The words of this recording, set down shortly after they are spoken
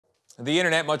The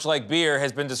internet, much like beer,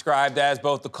 has been described as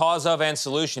both the cause of and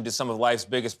solution to some of life's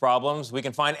biggest problems. We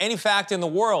can find any fact in the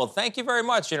world. Thank you very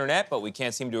much, internet, but we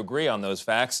can't seem to agree on those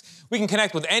facts. We can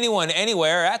connect with anyone,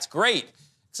 anywhere. That's great,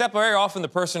 except very often the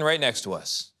person right next to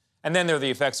us. And then there are the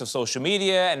effects of social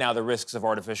media, and now the risks of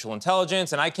artificial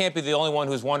intelligence. And I can't be the only one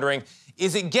who's wondering,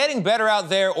 is it getting better out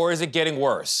there or is it getting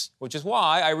worse? Which is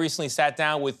why I recently sat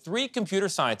down with 3 computer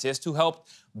scientists who helped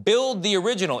build the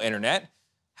original internet.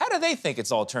 How do they think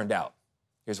it's all turned out?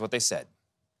 Here's what they said.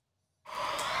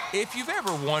 If you've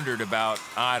ever wondered about,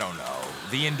 I don't know,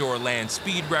 the indoor land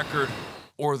speed record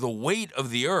or the weight of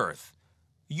the Earth,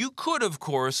 you could, of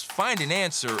course, find an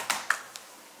answer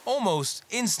almost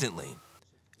instantly.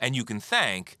 And you can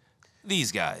thank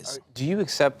these guys. Do you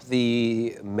accept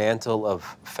the mantle of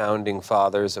founding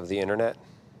fathers of the internet?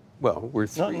 Well, we're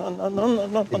 3. No,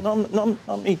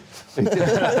 not me.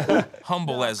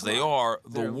 Humble as they are,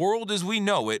 the world as we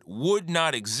know it would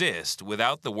not exist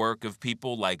without the work of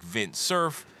people like Vint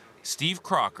Cerf, Steve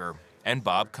Crocker, and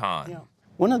Bob Kahn. Yeah.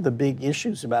 One of the big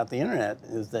issues about the internet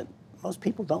is that most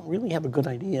people don't really have a good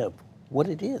idea of what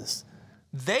it is.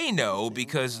 They know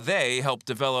because they helped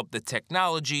develop the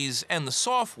technologies and the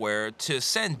software to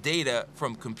send data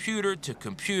from computer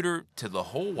to the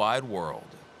whole wide world.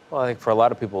 Well, I think for a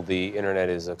lot of people, the internet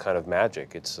is a kind of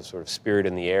magic. It's a sort of spirit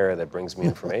in the air that brings me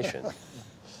information.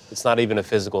 It's not even a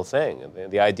physical thing.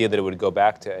 The idea that it would go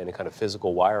back to any kind of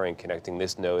physical wiring connecting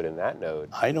this node and that node.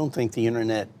 I don't think the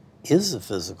internet is a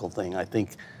physical thing. I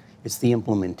think it's the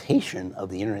implementation of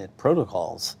the internet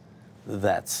protocols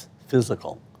that's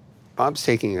physical. Bob's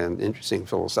taking an interesting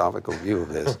philosophical view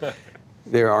of this.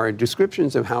 There are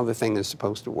descriptions of how the thing is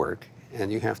supposed to work,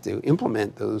 and you have to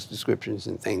implement those descriptions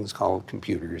in things called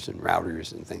computers and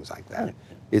routers and things like that.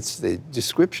 It's the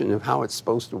description of how it's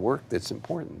supposed to work that's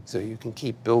important, so you can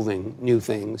keep building new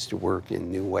things to work in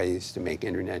new ways to make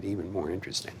internet even more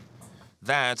interesting.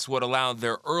 That's what allowed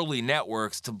their early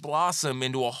networks to blossom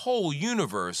into a whole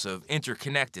universe of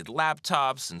interconnected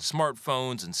laptops and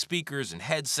smartphones and speakers and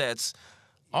headsets,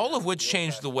 all of which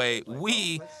changed the way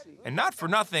we, and not for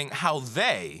nothing, how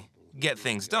they get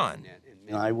things done.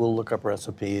 I will look up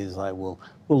recipes, will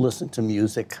listen to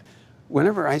music.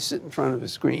 Whenever I sit in front of a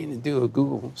screen and do a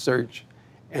Google search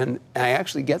and I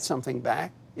actually get something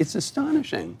back, it's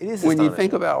astonishing. It is when astonishing. you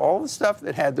think about all the stuff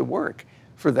that had to work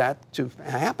for that to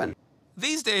happen.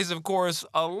 These days, of course,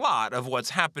 a lot of what's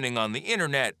happening on the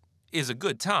internet is a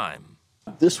good time.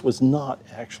 This was not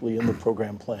actually in the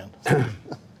program plan.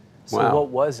 So Wow. what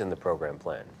was in the program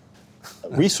plan?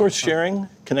 Resource sharing,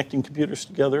 connecting computers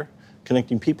together,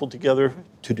 connecting people together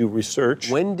to do research.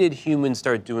 When did humans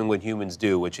start doing what humans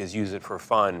do, which is use it for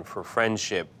fun, for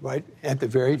friendship? Right at the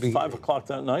very beginning. 5 o'clock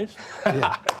that night.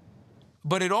 Yeah.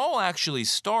 But it all actually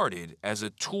started as a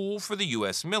tool for the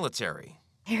U.S. military.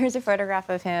 Here's a photograph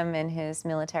of him in his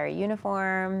military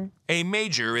uniform. A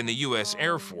major in the U.S.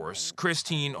 Air Force,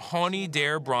 Christine Hawnie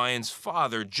Dare Bryan's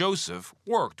father, Joseph,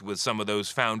 worked with some of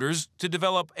those founders to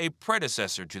develop a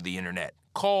predecessor to the internet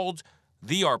called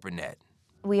the ARPANET.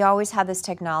 We always had this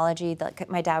technology that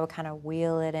my dad would kind of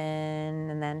wheel it in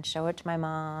and then show it to my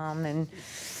mom, and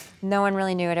no one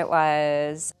really knew what it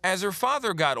was. As her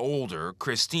father got older,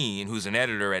 Christine, who's an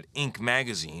editor at Inc.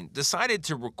 magazine, decided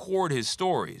to record his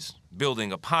stories,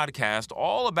 building a podcast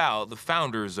all about the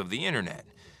founders of the internet.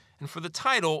 And for the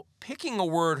title, picking a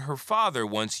word her father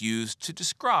once used to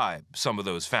describe some of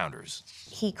those founders.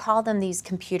 He called them these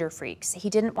computer freaks.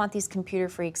 He didn't want these computer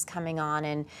freaks coming on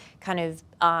and kind of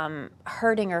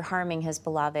hurting or harming his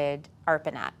beloved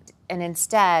ARPANET. And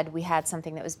instead, we had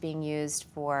something that was being used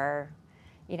for,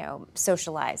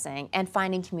 socializing and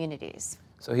finding communities.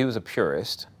 So he was a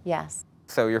purist. Yes.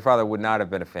 So your father would not have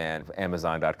been a fan of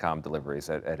Amazon.com deliveries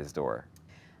at his door.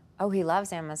 Oh, he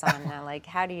loves Amazon now. Like,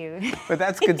 how do you? But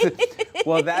that's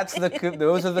well,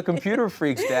 those are the computer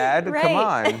freaks, Dad. Right. Come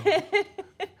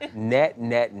on.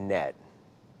 Net.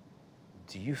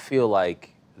 Do you feel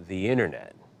like the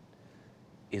internet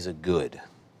is a good?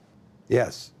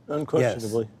 Yes.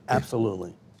 Unquestionably. Yes,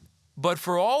 absolutely. But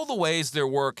for all the ways their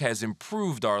work has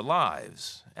improved our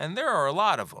lives, and there are a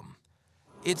lot of them,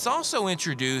 it's also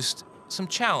introduced some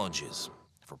challenges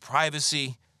for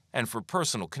privacy and for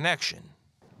personal connection.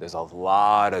 There's a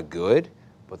lot of good,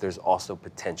 but there's also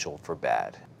potential for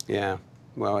bad. Yeah.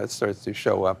 Well, it starts to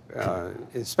show up,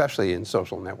 especially in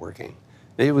social networking.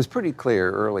 It was pretty clear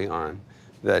early on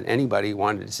that anybody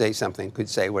wanted to say something could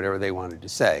say whatever they wanted to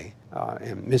say.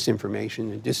 And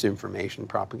misinformation and disinformation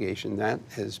propagation, that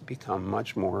has become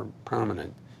much more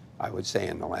prominent, I would say,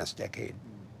 in the last decade.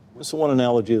 So one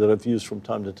analogy that I've used from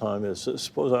time to time is,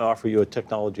 suppose I offer you a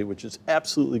technology which is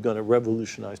absolutely going to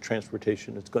revolutionize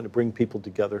transportation. It's going to bring people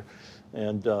together,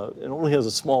 and it only has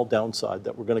a small downside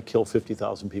that we're going to kill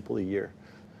 50,000 people a year.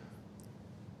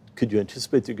 Could you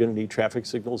anticipate you're going to need traffic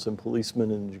signals and policemen,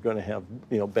 and you're going to have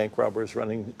bank robbers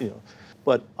running?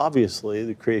 But obviously,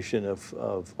 the creation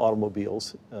of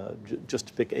automobiles, just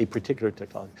to pick a particular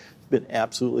technology, has been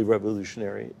absolutely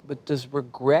revolutionary. But does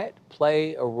regret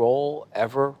play a role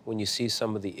ever when you see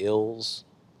some of the ills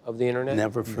of the internet?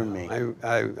 Never for me.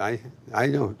 I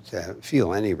don't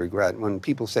feel any regret when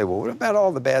people say, well, what about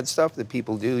all the bad stuff that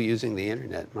people do using the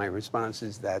internet? My response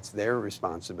is that's their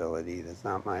responsibility. That's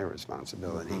not my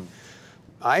responsibility.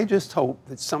 I just hope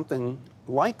that something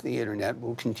like the internet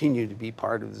will continue to be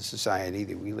part of the society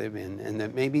that we live in, and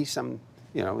that maybe some,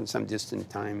 in some distant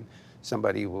time,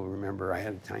 somebody will remember I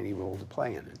had a tiny role to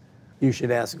play in it. You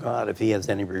should ask God if he has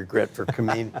any regret for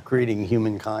creating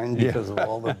humankind because of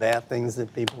all the bad things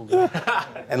that people do.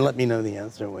 And let me know the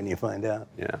answer when you find out.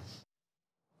 Yeah.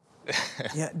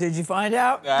 Yeah, did you find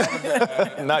out?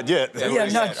 Not yet. Yeah,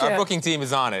 not yet. Our booking team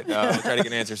is on it. We'll try to get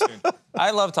an answer soon.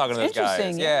 I love talking to those guys.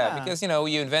 Interesting, Yeah, yeah. because,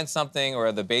 you invent something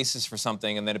or the basis for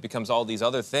something, and then it becomes all these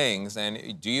other things.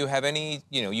 And do you have any,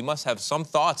 you must have some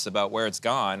thoughts about where it's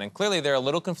gone. And clearly they're a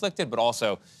little conflicted, but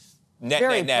also net,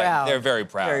 Proud. they're very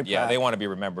proud. Very Yeah, proud. they want to be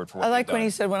remembered for what I like they've when done. he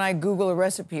said, when I Google a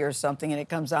recipe or something and it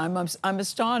comes out, I'm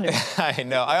astonished. I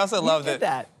know. I also love did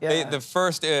that. that, yeah. The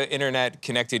first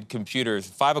internet-connected computers,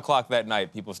 5 o'clock that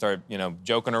night, people start,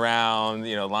 joking around,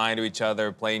 lying to each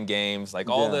other, playing games.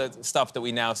 Like all the stuff that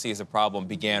we now see as a problem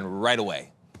began right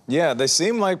away. Yeah, they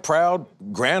seem like proud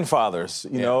grandfathers.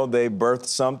 You know, they birthed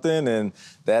something, and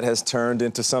that has turned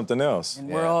into something else. And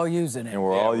we're all using it. And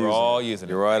we're all using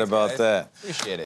it. You're You're right about that. Appreciate it.